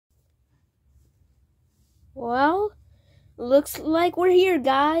Well, looks like we're here,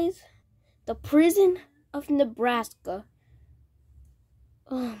 guys. The prison of Nebraska.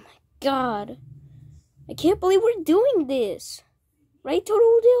 Oh my god. I can't believe we're doing this. Right,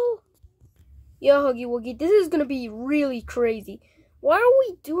 Total Dill? Yeah, Huggy Wuggy, this is gonna be really crazy. Why are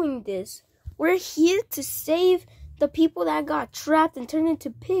we doing this? We're here to save the people that got trapped and turned into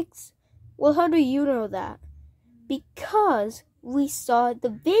pigs. Well, how do you know that? Because we saw the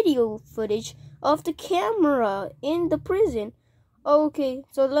video footage of the camera in the prison. Okay,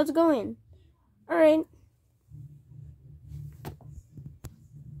 so let's go in. Alright.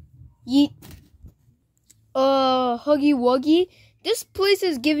 Yeet. Huggy Wuggy, this place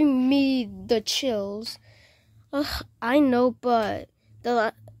is giving me the chills. I know, but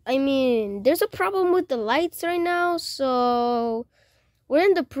there's a problem with the lights right now, so we're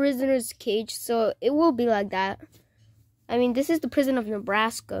in the prisoner's cage, so it will be like that. This is the prison of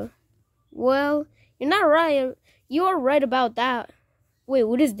Nebraska. Well, you're not right. You are right about that. Wait,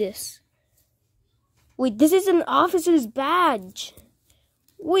 what is this? Wait, this is an officer's badge.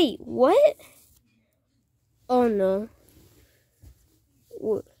 Wait, what? Oh no.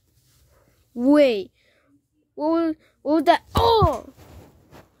 Wait. What was that? Oh!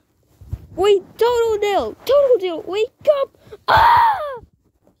 Wait, Total Dill, wake up! Ah!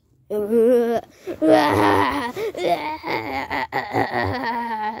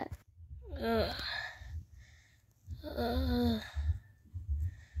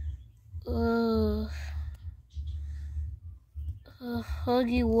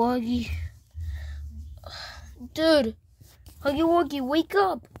 Huggy Wuggy. Dude, Huggy Wuggy, wake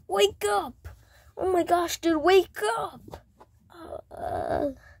up! Wake up! Oh my gosh, dude, wake up!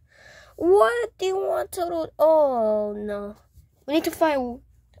 What do you want, Total? Oh no. We need to find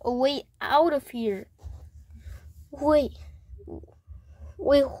a way out of here. Wait,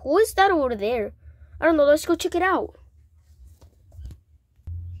 who is that over there? I don't know, let's go check it out.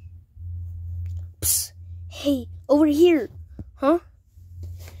 Psst, hey, over here. Huh?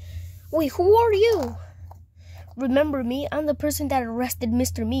 Wait, who are you? Remember me? I'm the person that arrested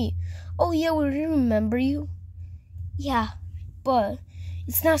Mr.Meat. Oh yeah, we remember you. Yeah, but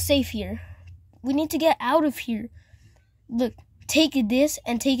it's not safe here. We need to get out of here. Look, take this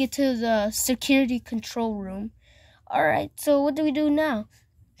and take it to the security control room. Alright, so what do we do now?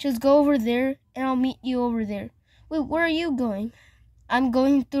 Just go over there and I'll meet you over there. Wait, where are you going? I'm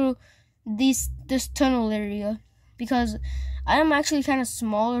going through this tunnel area because I am actually kind of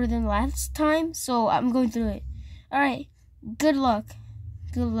smaller than last time, so I'm going through it. Alright, good luck.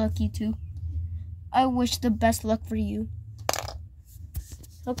 Good luck, you two. I wish the best luck for you.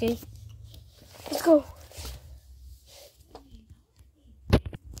 Okay, let's go.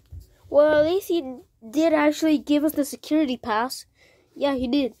 Well, at least he did actually give us the security pass. Yeah, he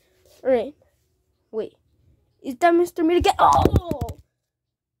did. Alright. Wait. Is that Mr.Meat again? Oh!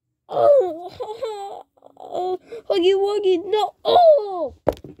 Oh! Huggy Wuggy, no! Oh!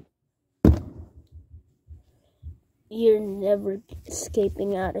 You're never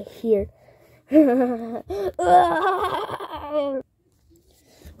escaping out of here. You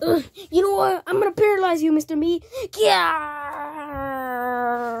know what? I'm gonna paralyze you, Mr.Meat. Yeah!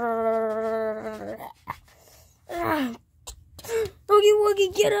 Huggy Wuggy,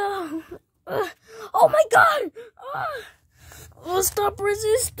 get up! Oh my god! Oh, stop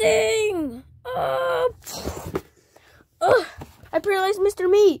resisting! I paralyzed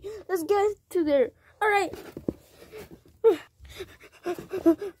Mr.Meat. Let's get to there. Alright.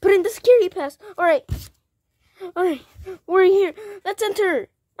 Put in the security pass. Alright. Alright. We're here. Let's enter.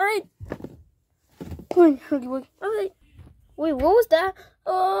 Alright. Come on, Huggy Wuggy. Alright. Wait, what was that?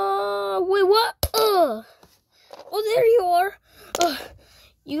 Wait, what? Oh, there you are.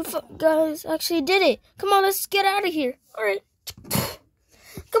 You guys actually did it. Come on, let's get out of here. Alright.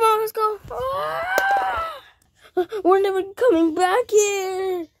 Come on, let's go. We're never coming back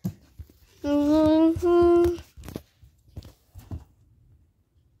here.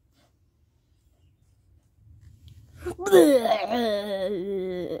 Bleh.